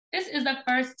This is the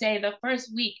first day, the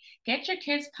first week. Get your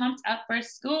kids pumped up for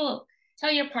school.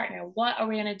 Tell your partner, what are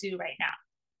we going to do right now?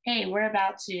 Hey, we're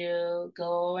about to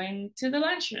going to the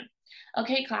lunchroom.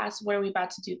 Okay, class, what are we about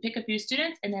to do? Pick a few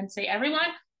students and then say, everyone,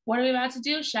 what are we about to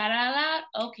do? Shout it out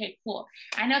loud. Okay, cool.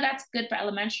 I know that's good for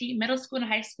elementary, middle school, and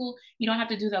high school. You don't have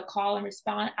to do the call and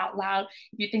respond out loud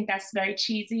if you think that's very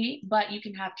cheesy, but you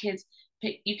can have kids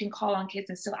you can call on kids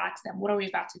and still ask them, what are we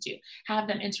about to do? Have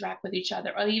them interact with each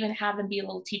other, or even have them be a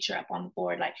little teacher up on the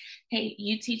board. Like, hey,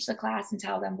 you teach the class and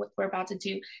tell them what we're about to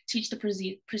do. Teach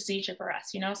the procedure for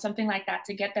us, something like that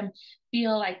to get them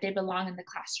feel like they belong in the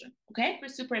classroom. Okay.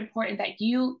 It's super important that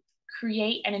you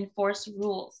create and enforce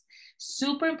rules.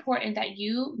 Super important that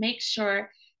you make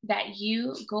sure that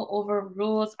you go over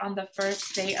rules on the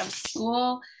first day of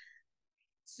school.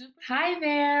 Hi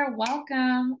there,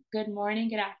 welcome. Good morning,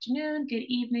 good afternoon, good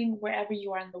evening, wherever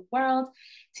you are in the world.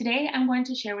 Today, I'm going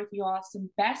to share with you all some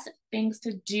best things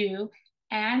to do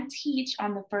and teach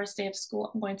on the first day of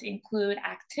school. I'm going to include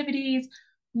activities,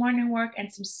 morning work,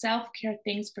 and some self-care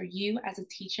things for you as a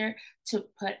teacher to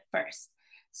put first.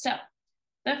 So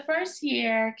the first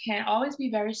year can always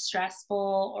be very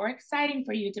stressful or exciting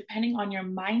for you, depending on your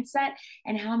mindset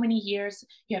and how many years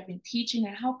you have been teaching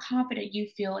and how confident you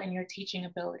feel in your teaching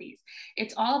abilities.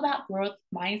 It's all about growth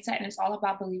mindset and it's all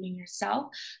about believing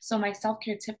yourself. So, my self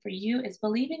care tip for you is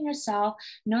believe in yourself,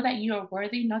 know that you are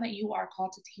worthy, know that you are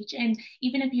called to teach. And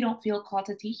even if you don't feel called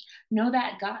to teach, know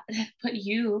that God put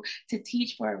you to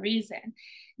teach for a reason.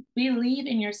 Believe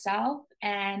in yourself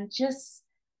and just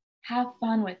have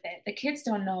fun with it. The kids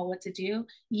don't know what to do.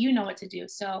 You know what to do.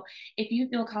 So if you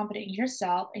feel confident in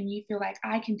yourself and you feel like,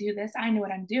 I can do this, I know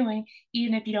what I'm doing,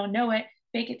 even if you don't know it,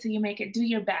 fake it till you make it. Do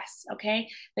your best. Okay.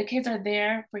 The kids are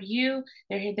there for you.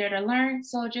 They're there to learn.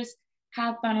 So just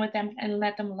have fun with them and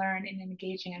let them learn in an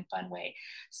engaging and fun way.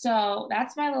 So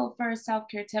that's my little first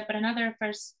self-care tip. But another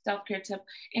first self-care tip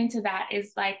into that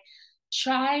is like,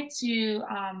 try to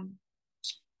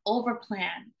over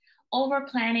plan. Over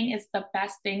planning is the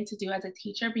best thing to do as a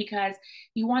teacher because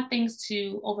you want things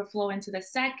to overflow into the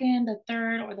second, the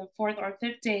third, or the fourth or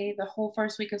fifth day, the whole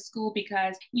first week of school,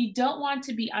 because you don't want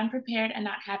to be unprepared and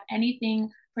not have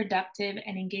anything productive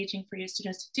and engaging for your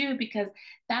students to do, because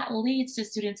that leads to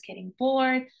students getting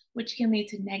bored, which can lead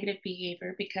to negative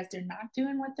behavior because they're not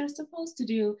doing what they're supposed to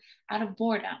do out of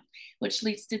boredom, which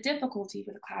leads to difficulty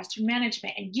with classroom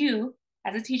management. And you,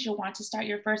 as a teacher, want to start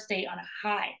your first day on a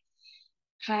high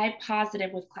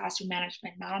positive with classroom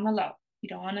management, not on a low. You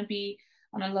don't want to be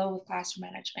on a low with classroom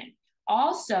management.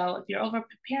 Also, if you're over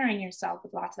preparing yourself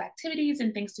with lots of activities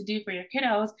and things to do for your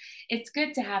kiddos, it's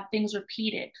good to have things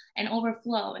repeated and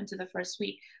overflow into the first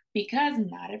week because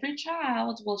not every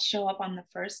child will show up on the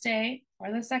first day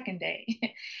or the second day.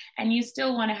 And you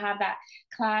still want to have that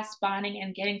class bonding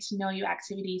and getting to know you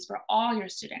activities for all your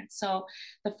students. So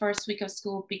the first week of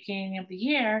school, beginning of the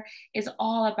year, is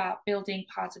all about building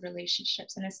positive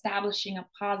relationships and establishing a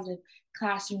positive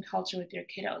classroom culture with your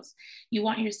kiddos. You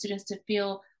want your students to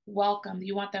feel welcomed.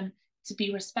 You want them to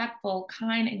be respectful,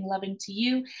 kind, and loving to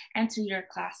you and to your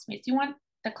classmates. You want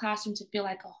the classroom to feel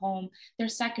like a home, their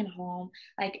second home,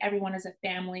 like everyone is a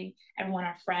family, everyone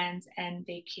are friends, and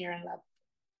they care and love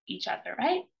each other,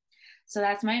 right? So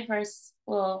that's my first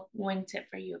little wing tip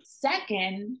for you.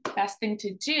 Second, best thing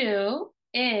to do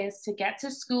is to get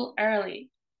to school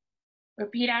early.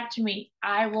 Repeat after me.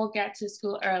 I will get to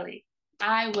school early.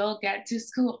 I will get to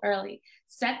school early.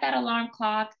 Set that alarm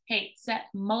clock. Hey, set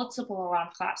multiple alarm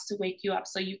clocks to wake you up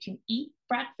so you can eat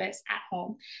breakfast at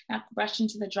home, not rush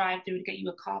into the drive-through to get you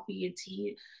a coffee and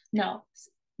tea. No,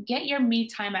 get your me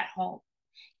time at home.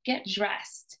 Get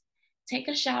dressed. Take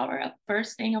a shower.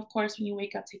 First thing, of course, when you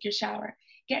wake up, take your shower.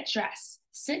 Get dressed.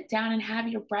 Sit down and have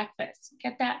your breakfast.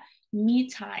 Get that me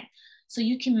time so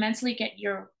you can mentally get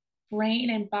your brain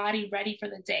and body ready for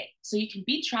the day. So you can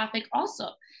beat traffic. Also,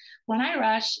 when I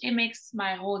rush, it makes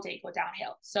my whole day go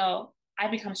downhill. So I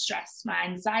become stressed. My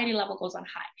anxiety level goes on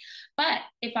high. But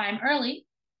if I'm early,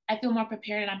 I feel more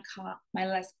prepared and I'm calm. My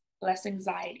less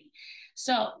anxiety.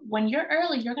 So when you're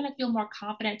early, you're going to feel more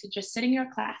confident to just sit in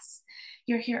your class.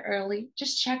 You're here early.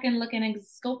 Just check and look and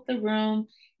scope the room.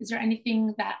 Is there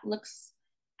anything that looks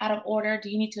out of order? Do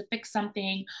you need to fix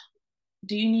something?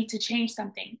 Do you need to change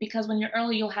something? Because when you're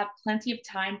early, you'll have plenty of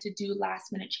time to do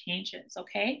last minute changes.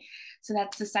 Okay. So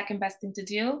that's the second best thing to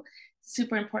do.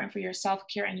 Super important for your self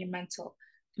care and your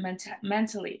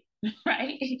mentally,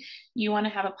 right? You want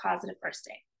to have a positive first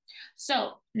day.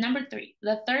 So, number three,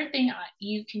 the third thing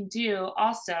you can do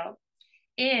also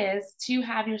is to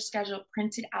have your schedule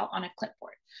printed out on a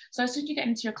clipboard. So, as soon as you get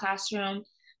into your classroom,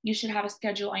 you should have a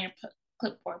schedule on your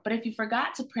clipboard. But if you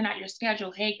forgot to print out your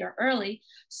schedule, hey, you're early,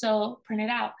 so print it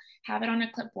out, have it on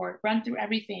a clipboard, run through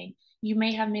everything. You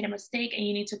may have made a mistake and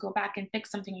you need to go back and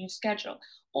fix something in your schedule,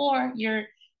 or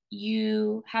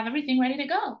you have everything ready to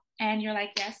go and you're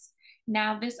like, yes,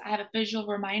 now this, I have a visual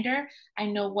reminder. I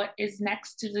know what is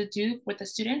next to do with the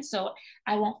students, so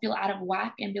I won't feel out of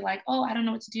whack and be like, oh, I don't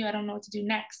know what to do. I don't know what to do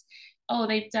next. Oh,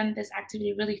 they've done this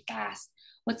activity really fast.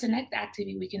 What's the next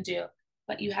activity we can do?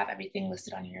 But you have everything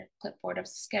listed on your clipboard of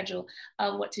schedule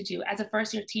of what to do. As a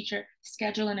first year teacher,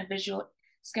 schedule and a visual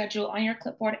schedule on your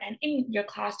clipboard and in your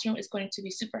classroom is going to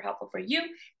be super helpful for you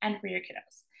and for your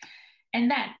kiddos. And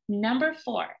then number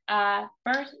four,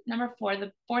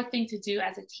 the fourth thing to do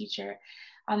as a teacher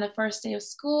on the first day of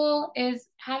school is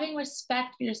having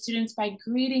respect for your students by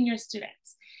greeting your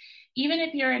students. Even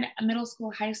if you're in a middle school,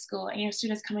 high school, and your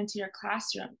students come into your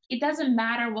classroom, it doesn't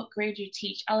matter what grade you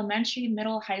teach, elementary,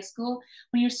 middle, high school,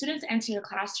 when your students enter your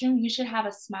classroom, you should have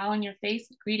a smile on your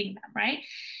face greeting them, right?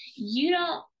 You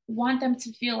don't want them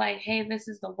to feel like, hey, this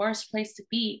is the worst place to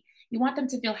be. You want them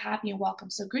to feel happy and welcome.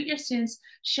 So greet your students,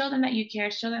 show them that you care,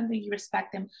 show them that you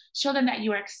respect them, show them that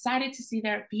you are excited to see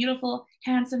their beautiful,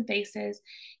 handsome faces.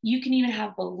 You can even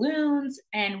have balloons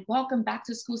and welcome back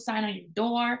to school sign on your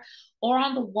door or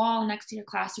on the wall next to your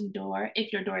classroom door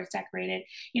if your door is decorated.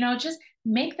 Just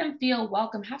make them feel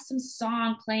welcome. Have some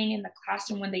song playing in the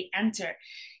classroom when they enter.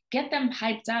 Get them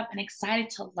hyped up and excited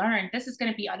to learn. This is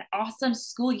going to be an awesome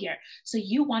school year. So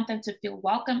you want them to feel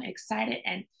welcome, excited,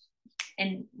 and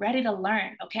ready to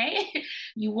learn, okay?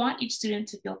 You want each student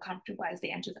to feel comfortable as they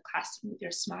enter the classroom with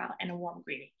your smile and a warm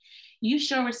greeting. You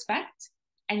show respect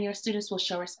and your students will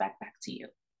show respect back to you.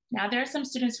 Now, there are some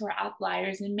students who are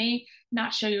outliers and may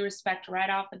not show you respect right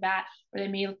off the bat, or they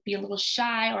may be a little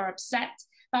shy or upset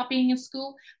about being in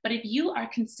school. But if you are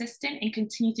consistent and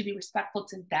continue to be respectful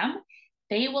to them,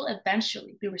 they will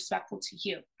eventually be respectful to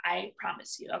you. I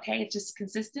promise you, okay? It's just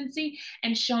consistency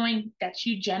and showing that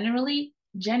you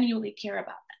genuinely care about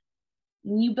them.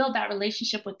 And you build that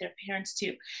relationship with their parents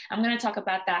too. I'm going to talk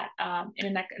about that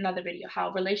in another video,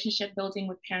 how relationship building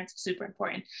with parents is super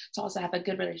important to also have a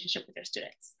good relationship with their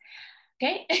students.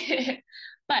 Okay.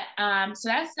 But so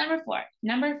that's number 4.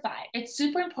 Number 5, it's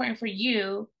super important for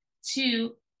you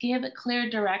to give clear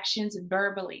directions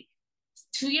verbally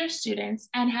to your students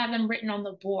and have them written on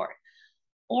the board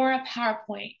or a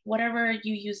PowerPoint, whatever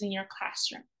you use in your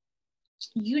classroom.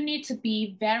 You need to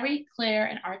be very clear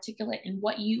and articulate in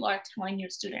what you are telling your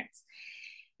students.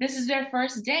 This is their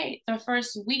first day, their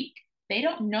first week. They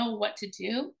don't know what to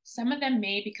do. Some of them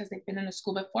may because they've been in the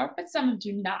school before, but some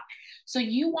do not. So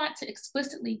you want to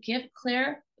explicitly give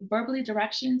clear verbally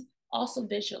directions, also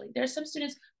visually. There's some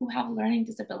students who have learning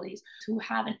disabilities, who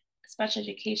have a special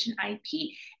education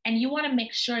IEP, and you want to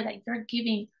make sure that you're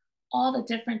giving all the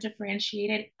different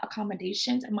differentiated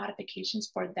accommodations and modifications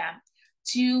for them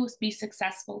to be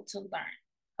successful to learn,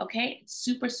 okay? It's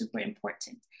super, super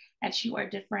important that you are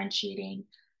differentiating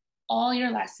all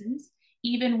your lessons.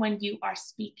 Even when you are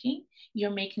speaking, you're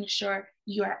making sure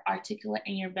you are articulate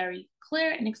and you're very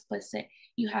clear and explicit.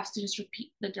 You have students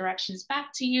repeat the directions back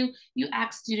to you. You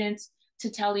ask students to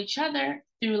tell each other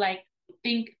through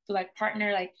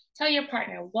tell your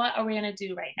partner, what are we gonna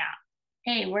do right now?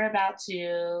 Hey, we're about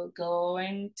to go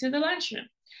into the lunchroom.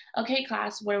 Okay,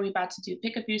 class, what are we about to do?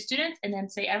 Pick a few students and then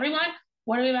say, everyone,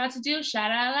 what are we about to do?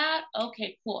 Shout it out loud.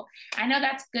 Okay, cool. I know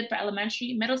that's good for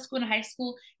elementary, middle school, and high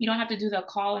school. You don't have to do the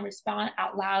call and respond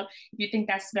out loud if you think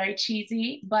that's very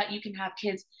cheesy, but you can have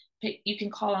kids, you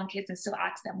can call on kids and still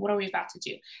ask them, what are we about to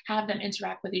do? Have them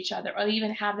interact with each other, or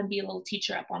even have them be a little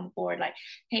teacher up on the board. Like,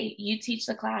 hey, you teach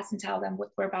the class and tell them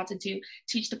what we're about to do.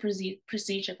 Teach the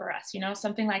procedure for us,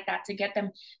 something like that to get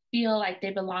them feel like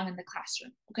they belong in the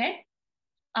classroom, okay?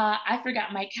 I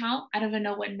forgot my count. I don't even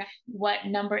know what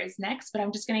number is next, but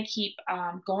I'm just going to keep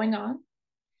going on.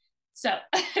 So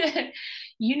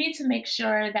you need to make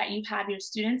sure that you have your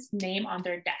student's name on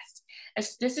their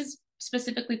desk. This is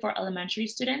specifically for elementary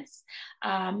students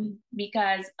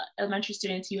because elementary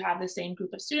students, you have the same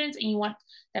group of students and you want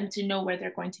them to know where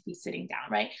they're going to be sitting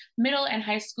down, right? Middle and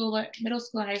high school, middle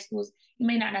school and high schools, you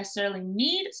may not necessarily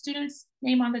need students'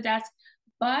 name on the desk,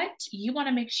 but you want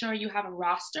to make sure you have a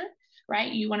roster,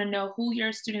 right? You want to know who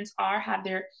your students are, have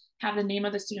the name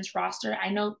of the students roster. I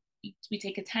know we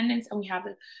take attendance and we have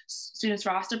the students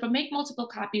roster, but make multiple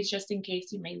copies just in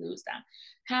case you may lose them.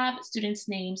 Have students'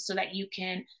 names so that you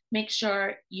can make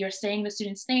sure you're saying the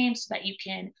students' names so that you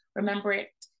can remember it.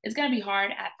 It's going to be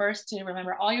hard at first to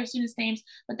remember all your students' names,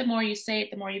 but the more you say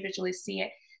it, the more you visually see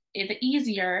it, the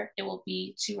easier it will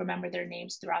be to remember their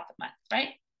names throughout the month, right?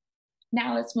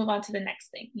 Now let's move on to the next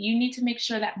thing. You need to make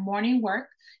sure that morning work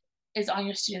is on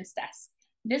your student's desk.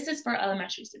 This is for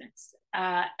elementary students.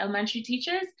 Elementary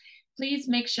teachers, please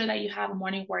make sure that you have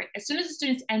morning work as soon as the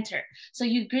students enter. So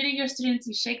you greeted your students,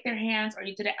 you shake their hands, or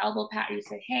you did an elbow pat, or you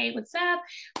said, hey, what's up?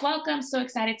 Welcome, so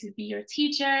excited to be your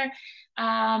teacher.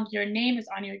 Your name is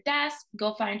on your desk.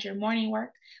 Go find your morning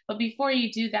work. But before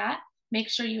you do that, make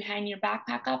sure you hang your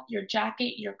backpack up, your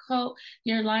jacket, your coat,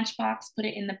 your lunchbox, put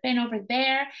it in the bin over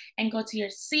there, and go to your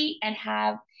seat and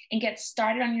get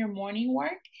started on your morning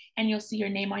work, and you'll see your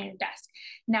name on your desk.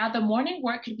 Now, the morning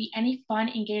work could be any fun,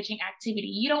 engaging activity.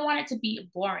 You don't want it to be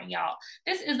boring, y'all.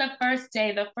 This is the first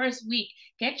day, the first week.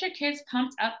 Get your kids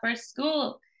pumped up for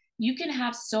school. You can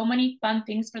have so many fun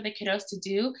things for the kiddos to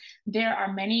do. There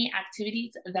are many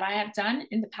activities that I have done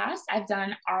in the past. I've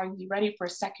done Are You Ready for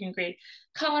Second Grade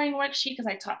Coloring Worksheet because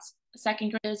I taught second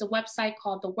grade. There's a website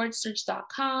called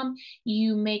thewordsearch.com.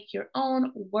 You make your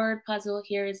own word puzzle.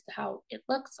 Here is how it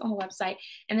looks on the website.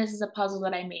 And this is a puzzle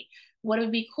that I made. What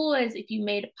would be cool is if you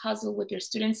made a puzzle with your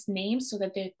students' names so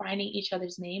that they're finding each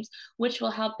other's names, which will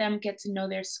help them get to know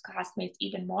their classmates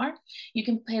even more. You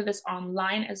can play this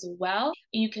online as well.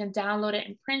 You can download it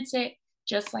and print it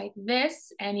just like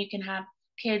this, and you can have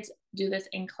kids do this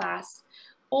in class.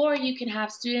 Or you can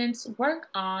have students work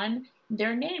on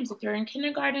their names. If you're in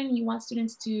kindergarten, you want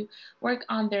students to work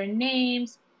on their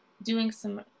names, doing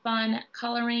some fun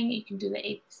coloring. You can do the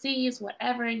ABCs,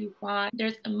 whatever you want.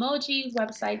 There's emoji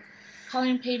websites,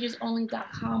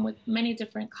 coloringpagesonly.com, with many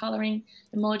different coloring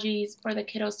emojis for the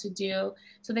kiddos to do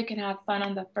so they can have fun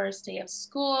on the first day of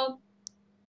school.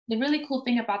 The really cool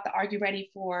thing about the Are You Ready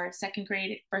for Second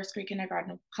Grade, First Grade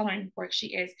Kindergarten Coloring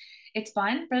Worksheet is it's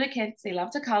fun for the kids. They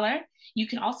love to color. You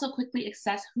can also quickly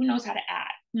access who knows how to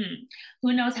add,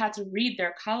 who knows how to read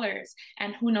their colors,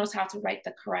 and who knows how to write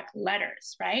the correct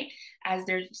letters, right? As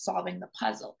they're solving the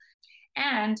puzzle.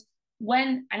 And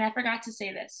I forgot to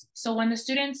say this. So when the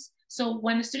students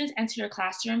enter your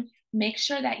classroom, make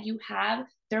sure that you have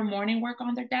their morning work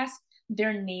on their desk,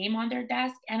 their name on their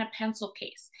desk, and a pencil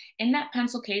case. In that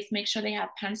pencil case, make sure they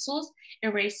have pencils,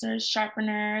 erasers,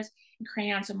 sharpeners,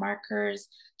 crayons, and markers,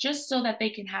 just so that they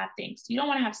can have things. You don't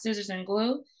want to have scissors and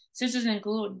glue. Scissors and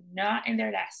glue are not in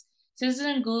their desk. Scissors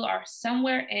and glue are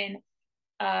somewhere in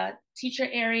a teacher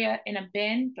area in a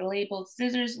bin, labeled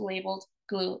scissors, labeled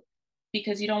glue,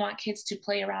 because you don't want kids to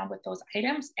play around with those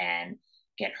items and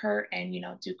get hurt and,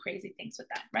 do crazy things with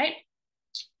them, right?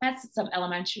 That's some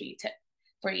elementary tip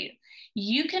for you.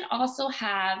 You can also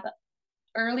have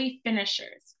early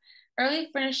finishers. Early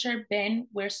finisher bin,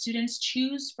 where students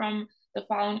choose from the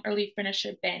following early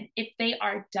finisher bin. If they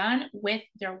are done with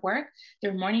their work,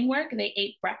 their morning work, they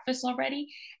ate breakfast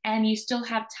already, and you still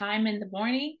have time in the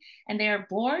morning and they are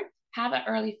bored, have an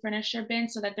early finisher bin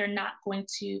so that they're not going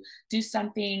to do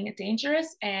something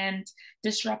dangerous and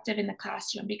disruptive in the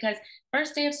classroom. Because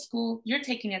first day of school, you're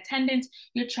taking attendance,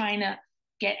 you're trying to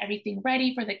get everything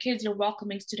ready for the kids. You're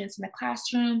welcoming students in the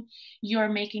classroom. You're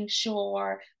making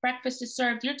sure breakfast is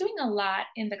served. You're doing a lot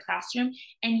in the classroom,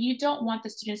 and you don't want the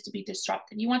students to be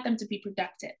disrupted. You want them to be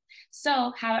productive.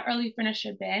 So have an early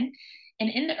finisher bin.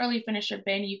 And in the early finisher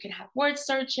bin, you can have word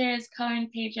searches, coloring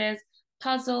pages,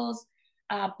 puzzles,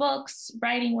 books,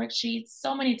 writing worksheets,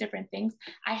 so many different things.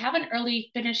 I have an early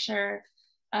finisher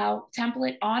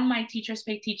template on my Teachers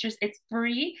Pay Teachers. It's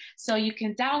free, so you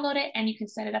can download it and you can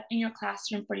set it up in your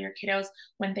classroom for your kiddos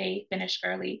when they finish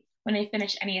early, when they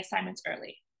finish any assignments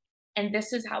early. And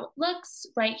this is how it looks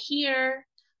right here.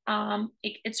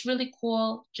 It's really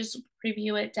cool. Just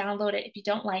preview it, download it. If you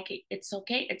don't like it, it's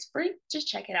okay. It's free. Just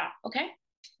check it out, okay?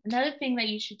 Another thing that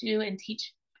you should do and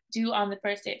do on the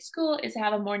first day of school is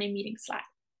have a morning meeting slide.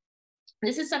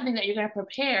 This is something that you're going to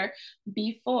prepare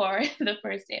before the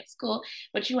first day of school,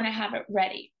 but you want to have it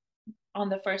ready on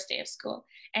the first day of school.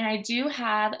 And I do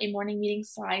have a morning meeting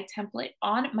slide template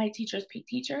on my Teachers Pay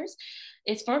Teachers.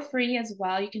 It's for free as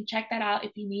well. You can check that out if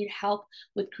you need help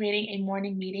with creating a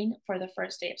morning meeting for the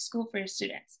first day of school for your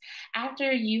students.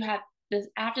 After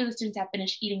the students have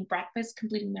finished eating breakfast,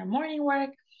 completing their morning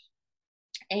work,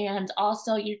 and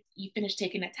also you finish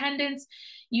taking attendance,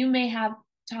 you may have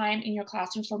time in your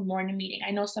classroom for morning meeting.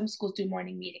 I know some schools do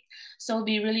morning meeting. So it'd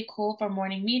be really cool for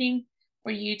morning meeting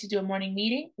for you to do a morning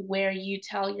meeting where you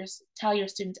tell your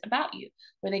students about you,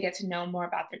 where they get to know more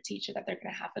about their teacher that they're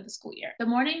going to have for the school year. The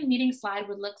morning meeting slide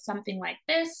would look something like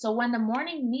this. So when the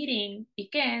morning meeting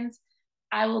begins,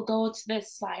 I will go to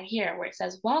this slide here where it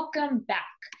says, welcome back.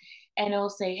 And it'll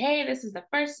say, hey, this is the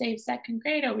first day of second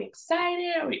grade. Are we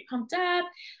excited? Are we pumped up?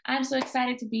 I'm so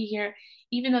excited to be here.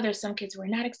 Even though there's some kids who are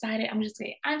not excited, I'm just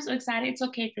saying, I'm so excited. It's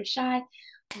okay if you're shy.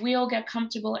 we'll get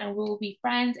comfortable and we'll be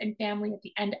friends and family at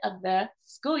the end of the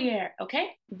school year, okay?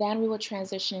 Then we will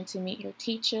transition to meet your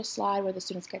teacher slide where the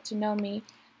students get to know me.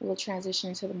 We will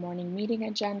transition to the morning meeting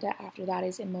agenda. After that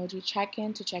is emoji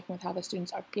check-in to check in with how the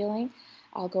students are feeling.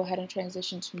 I'll go ahead and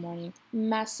transition to morning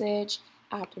message.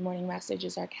 After morning message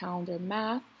is our calendar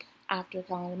math. After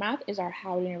calendar math is our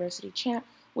Howard University chant,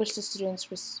 which the students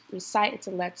recite. It's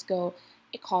a let's go,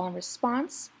 a call and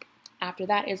response. After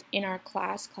that is in our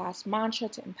class mantra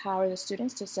to empower the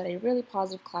students to set a really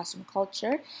positive classroom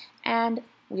culture. And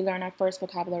we learn our first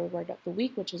vocabulary word of the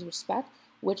week, which is respect,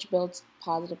 which builds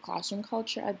positive classroom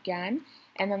culture again.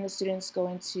 And then the students go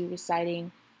into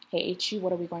reciting, hey HU,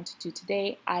 what are we going to do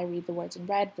today? I read the words in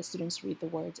red, the students read the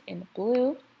words in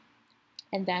blue.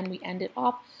 And then we end it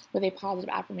off with a positive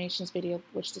affirmations video,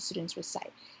 which the students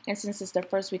recite. And since it's their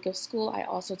first week of school, I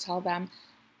also tell them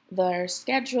their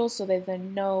schedule so they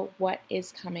then know what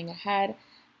is coming ahead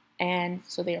and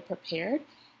so they are prepared.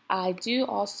 I do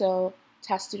also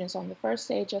test students on the first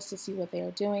day just to see what they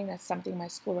are doing. That's something my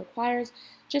school requires,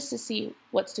 just to see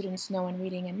what students know in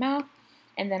reading and math.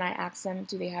 And then I ask them,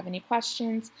 do they have any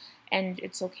questions? And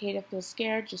it's okay to feel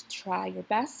scared, just try your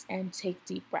best and take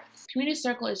deep breaths. Community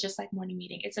circle is just like morning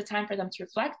meeting. It's a time for them to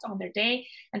reflect on their day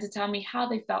and to tell me how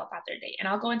they felt about their day. And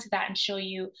I'll go into that and show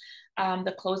you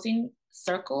the closing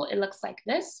circle. It looks like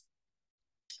this.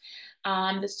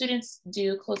 The students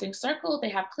do closing circle. They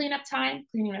have cleanup time,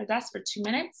 cleaning their desk for 2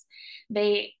 minutes.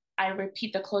 I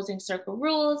repeat the closing circle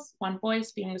rules, one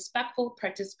voice, being respectful,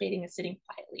 participating, and sitting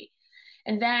quietly.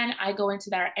 And then I go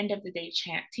into their end of the day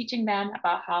chant, teaching them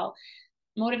about how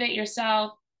motivate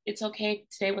yourself. It's okay.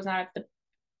 Today was not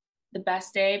the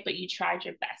best day, but you tried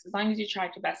your best. As long as you tried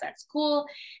your best, that's cool.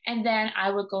 And then I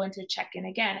would go into check-in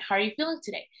again. How are you feeling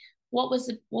today? What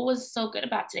was so good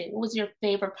about today? What was your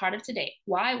favorite part of today?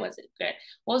 Why was it good?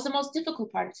 What was the most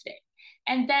difficult part of today?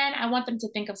 And then I want them to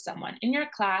think of someone in your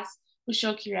class who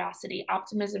show curiosity,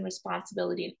 optimism,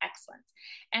 responsibility, and excellence.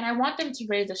 And I want them to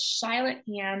raise a silent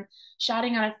hand,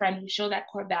 shouting out a friend who showed that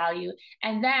core value.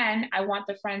 And then I want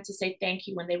the friend to say thank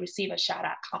you when they receive a shout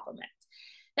out compliment.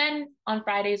 Then on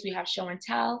Fridays, we have show and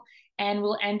tell, and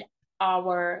we'll end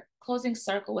our closing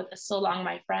circle with a So Long,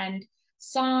 My Friend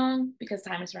song, because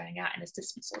time is running out and it's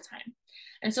dismissal time.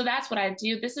 And so that's what I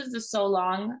do. This is the So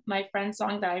Long, My Friend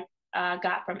song that I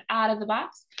got from Out of the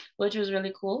Box, which was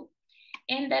really cool.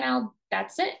 And then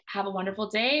that's it. Have a wonderful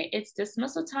day. It's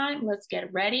dismissal time. Let's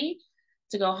get ready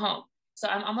to go home. So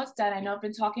I'm almost done. I know I've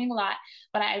been talking a lot,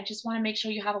 but I just want to make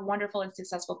sure you have a wonderful and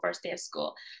successful first day of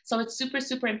school. So it's super,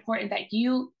 super important that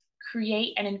you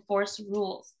create and enforce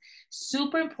rules.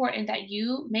 Super important that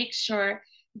you make sure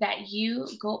that you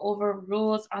go over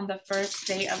rules on the first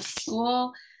day of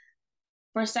school.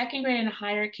 For second grade and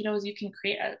higher kiddos, you can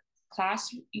create a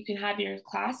class. You can have your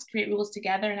class create rules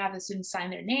together and have the students sign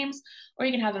their names, or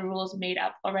you can have the rules made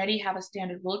up already, have a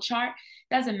standard rule chart.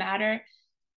 Doesn't matter.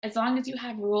 As long as you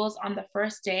have rules on the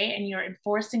first day and you're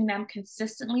enforcing them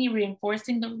consistently,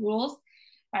 reinforcing the rules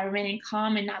by remaining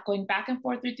calm and not going back and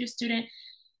forth with your student,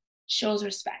 shows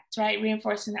respect, right?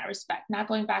 Reinforcing that respect, not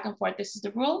going back and forth. This is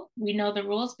the rule. We know the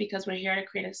rules because we're here to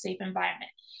create a safe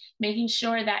environment. Making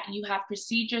sure that you have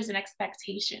procedures and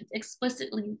expectations,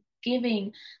 explicitly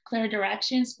giving clear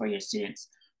directions for your students.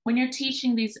 When you're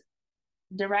teaching these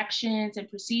directions and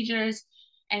procedures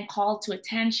and call to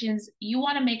attentions, you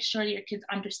want to make sure your kids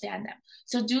understand them.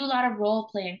 So do a lot of role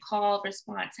play and call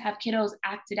response, have kiddos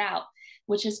act it out,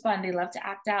 which is fun. They love to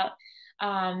act out.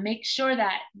 Make sure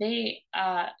that they,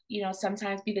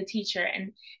 sometimes be the teacher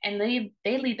and they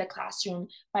lead the classroom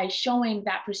by showing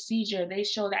that procedure. They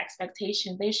show the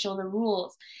expectation. They show the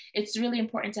rules. It's really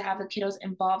important to have the kiddos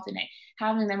involved in it,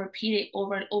 having them repeat it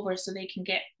over and over so they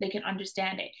can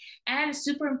understand it. And it's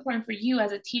super important for you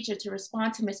as a teacher to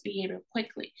respond to misbehavior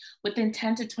quickly within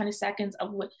 10 to 20 seconds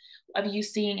of you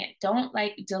seeing it. Don't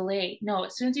delay. No,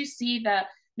 as soon as you see the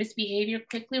misbehavior,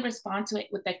 quickly respond to it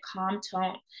with a calm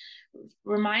tone.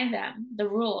 Remind them the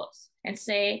rules and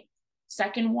say,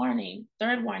 second warning,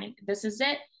 third warning, this is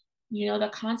it. You know the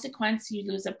consequence, you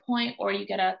lose a point or you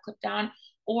get a clip down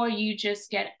or you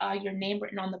just get your name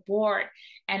written on the board.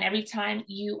 And every time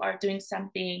you are doing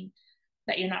something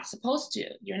that you're not supposed to,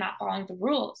 you're not following the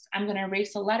rules, I'm going to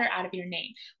erase a letter out of your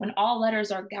name. When all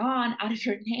letters are gone out of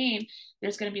your name,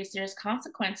 there's going to be a serious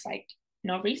consequence like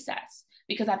no recess,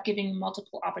 because I've given you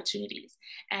multiple opportunities.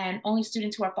 And only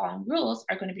students who are following rules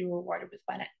are going to be rewarded with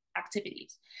fun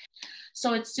activities.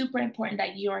 So it's super important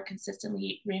that you are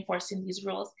consistently reinforcing these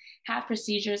rules. Have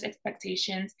procedures,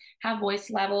 expectations, have voice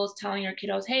levels, telling your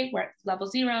kiddos, hey, we're at level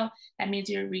 0. That means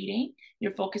you're reading,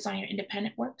 you're focused on your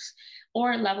independent works.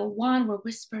 Or level 1, we're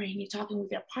whispering, you're talking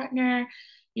with your partner,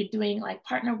 you're doing like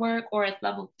partner work, or at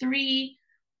level 3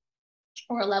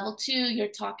 or level 2, you're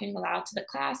talking aloud to the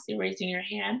class, you're raising your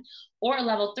hand, or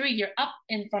level 3, you're up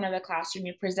in front of the classroom,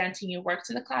 you're presenting your work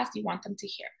to the class, you want them to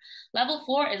hear. Level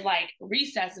 4 is like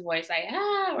recess voice, like,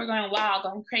 we're going wild,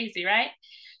 going crazy, right?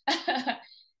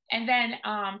 And then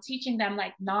teaching them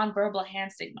like nonverbal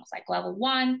hand signals, like level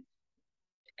 1,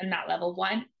 and not level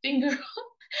 1, finger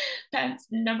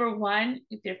number 1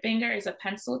 with your finger is a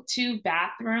pencil. 2,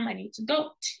 bathroom, I need to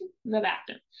go to the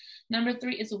bathroom. Number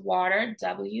 3 is water,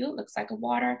 W, looks like a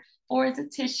water. 4 is a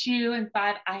tissue, and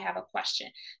 5, I have a question.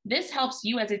 This helps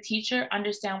you as a teacher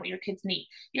understand what your kids need.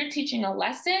 You're teaching a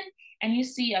lesson and you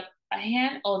see a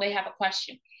hand, oh, they have a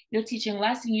question. You're teaching a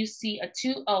lesson, you see a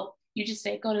 2, oh, you just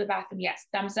say, go to the bathroom, yes,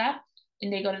 thumbs up,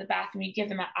 and they go to the bathroom. You give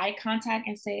them an eye contact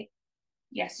and say,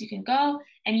 yes, you can go,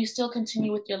 and you still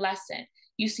continue with your lesson.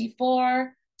 You see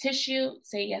 4, tissue,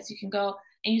 say, yes, you can go,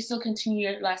 and you still continue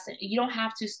your lesson. You don't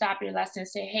have to stop your lesson and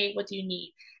say, hey, what do you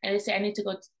need? And they say, I need to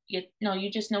go. No, you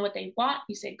just know what they want.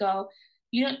 You say, go.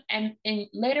 You don't, and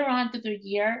later on through the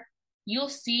year, you'll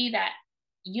see that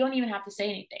you don't even have to say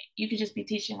anything. You could just be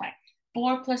teaching like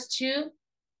 4 plus 2,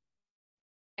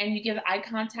 and you give eye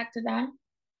contact to them,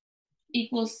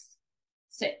 equals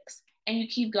 6, and you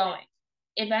keep going.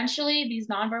 Eventually, these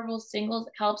nonverbal signals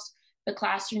helps the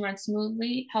classroom run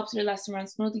smoothly, helps your lesson run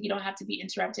smoothly. You don't have to be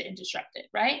interrupted and disrupted,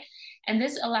 right? And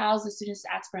this allows the students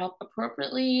to ask for help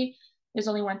appropriately. There's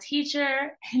only one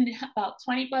teacher and about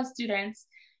 20 plus students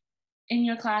in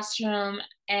your classroom,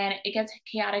 and it gets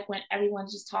chaotic when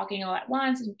everyone's just talking all at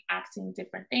once and asking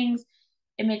different things.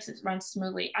 It makes it run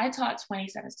smoothly. I taught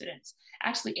 27 students,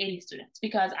 actually 80 students,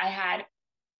 because I had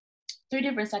 3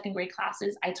 different second grade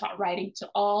classes. I taught writing to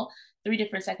all 3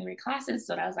 different second grade classes.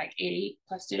 So that was like 80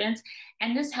 plus students.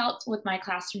 And this helped with my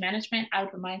classroom management. I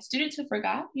would remind students who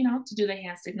forgot, to do the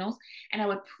hand signals. And I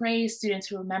would praise students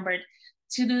who remembered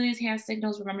to do these hand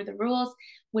signals, remember the rules,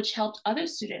 which helped other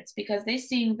students because they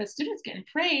seeing the students getting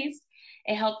praised.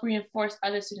 It helped reinforce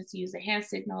other students to use the hand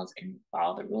signals and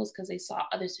follow the rules because they saw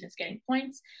other students getting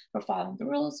points for following the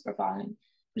rules, for following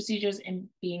procedures, and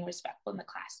being respectful in the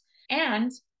class.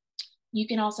 And you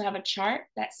can also have a chart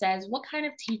that says, what kind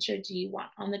of teacher do you want?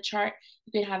 On the chart,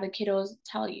 you can have the kiddos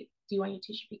tell you, do you want your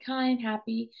teacher to be kind,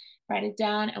 happy? Write it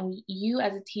down. And you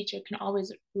as a teacher can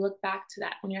always look back to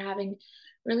that when you're having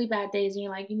really bad days and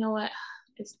you're like, you know what,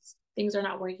 things are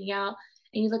not working out.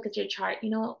 And you look at your chart, you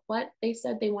know what? They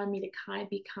said they want me to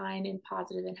be kind and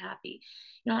positive and happy.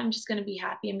 I'm just going to be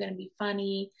happy. I'm going to be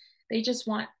funny. They just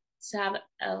want to have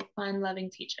a fun, loving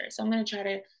teacher. So I'm going to try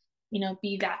to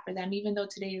be that for them. Even though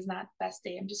today is not the best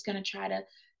day, I'm just going to try to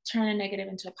turn a negative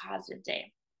into a positive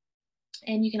day.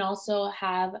 And you can also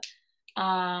have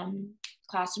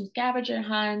classroom scavenger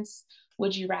hunts,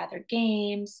 would you rather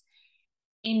games,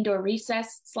 indoor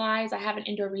recess slides. I have an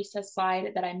indoor recess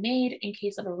slide that I made in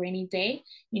case of a rainy day.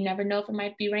 You never know if it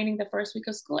might be raining the first week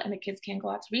of school and the kids can't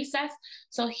go out to recess.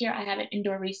 So here I have an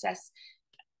indoor recess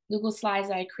Google Slides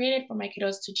that I created for my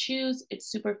kiddos to choose. It's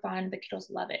super fun. The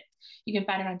kiddos love it. You can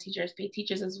find it on Teachers Pay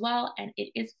Teachers as well, and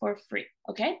it is for free,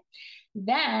 okay?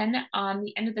 Then on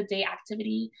the end of the day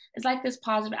activity is like this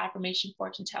positive affirmation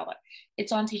fortune teller.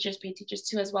 It's on Teachers Pay Teachers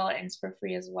too as well, and it's for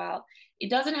free as well. It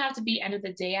doesn't have to be end of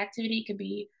the day activity. It could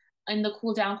be in the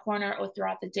cool down corner or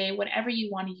throughout the day, whatever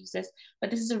you want to use this.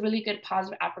 But this is a really good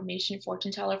positive affirmation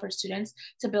fortune teller for students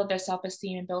to build their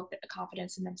self-esteem and build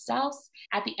confidence in themselves.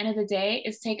 At the end of the day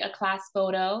is take a class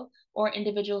photo or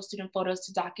individual student photos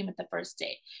to document the first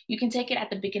day. You can take it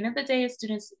at the beginning of the day as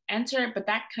students enter, but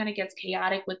that kind of gets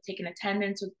chaotic with taking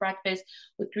attendance, with breakfast,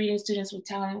 with greeting students, with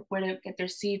telling them where to get their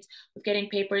seats, with getting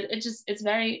papers. It's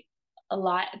very a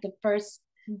lot at the first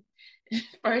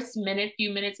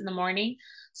few minutes in the morning.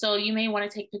 So you may want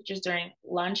to take pictures during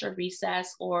lunch or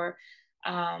recess or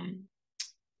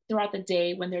throughout the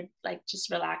day when they're like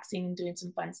just relaxing and doing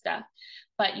some fun stuff.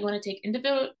 But you want to take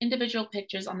individual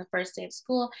pictures on the first day of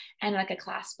school and like a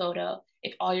class photo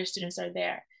if all your students are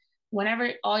there.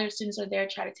 Whenever all your students are there,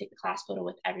 try to take a class photo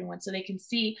with everyone so they can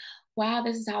see, wow,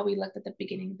 this is how we looked at the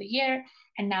beginning of the year,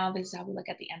 and now this is how we look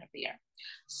at the end of the year.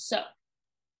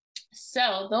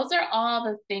 So those are all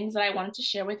the things that I wanted to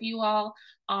share with you all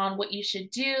on what you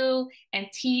should do and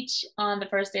teach on the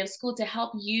first day of school to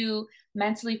help you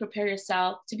mentally prepare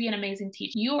yourself to be an amazing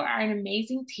teacher. You are an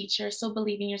amazing teacher, so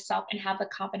believe in yourself and have the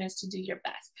confidence to do your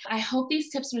best. I hope these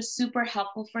tips were super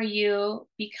helpful for you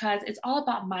because it's all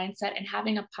about mindset and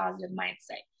having a positive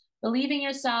mindset. Believe in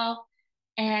yourself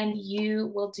and you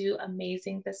will do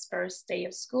amazing this first day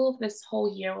of school. This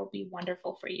whole year will be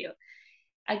wonderful for you.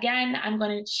 Again, I'm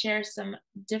going to share some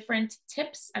different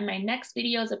tips in my next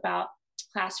videos about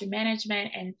classroom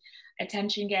management and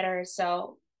attention getters.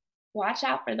 So watch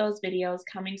out for those videos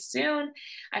coming soon.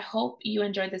 I hope you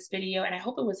enjoyed this video and I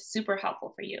hope it was super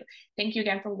helpful for you. Thank you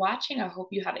again for watching. I hope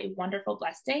you have a wonderful,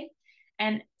 blessed day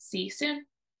and see you soon.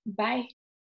 Bye.